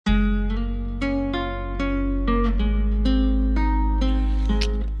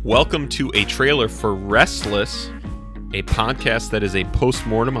Welcome to a trailer for Restless, a podcast that is a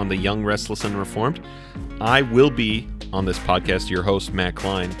post-mortem on the young, restless, and reformed. I will be, on this podcast, your host, Matt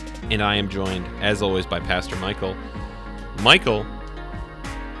Klein, and I am joined, as always, by Pastor Michael. Michael,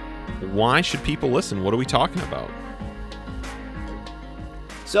 why should people listen? What are we talking about?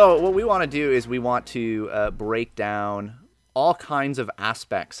 So what we want to do is we want to break down all kinds of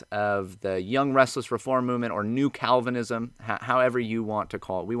aspects of the young restless reform movement or new Calvinism, however you want to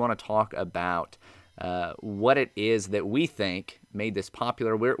call it. We want to talk about what it is that we think made this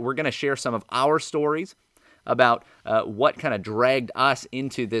popular. We're going to share some of our stories about what kind of dragged us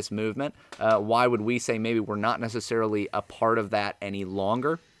into this movement. Why would we say maybe we're not necessarily a part of that any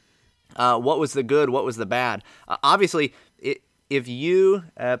longer? What was the good? What was the bad? Obviously, if you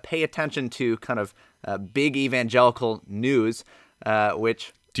pay attention to kind of big evangelical news,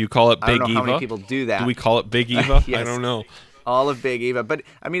 which do you call it Big Eva? I don't know how many people do that. Do we call it Big Eva? Yes, I don't know. All of Big Eva. But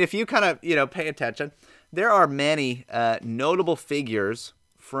I mean, if you kind of pay attention, there are many notable figures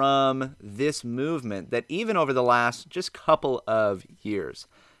from this movement that even over the last just couple of years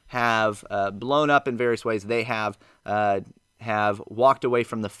have blown up in various ways. They have walked away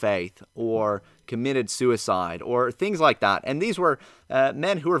from the faith or committed suicide or things like that. And these were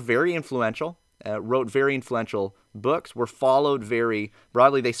men who were very influential, wrote very influential books, were followed very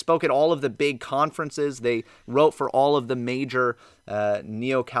broadly. They spoke at all of the big conferences. They wrote for all of the major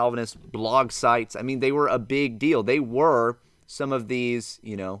neo-Calvinist blog sites. I mean, they were a big deal. They were some of these,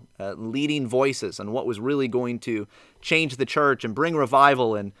 leading voices on what was really going to change the church and bring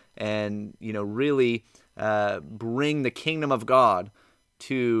revival and really bring the kingdom of God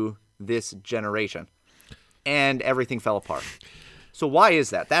to this generation. And everything fell apart. So why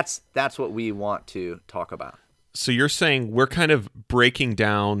is that? That's what we want to talk about. So you're saying we're kind of breaking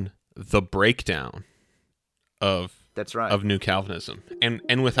down the breakdown of that's right. of New Calvinism.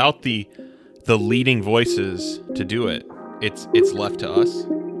 And without the leading voices to do it, it's left to us.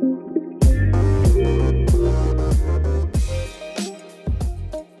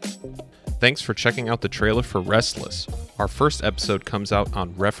 Thanks for checking out the trailer for Restless. Our first episode comes out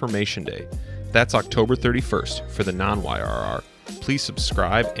on Reformation Day. That's October 31st for the non-YRR. Please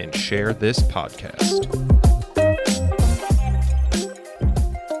subscribe and share this podcast.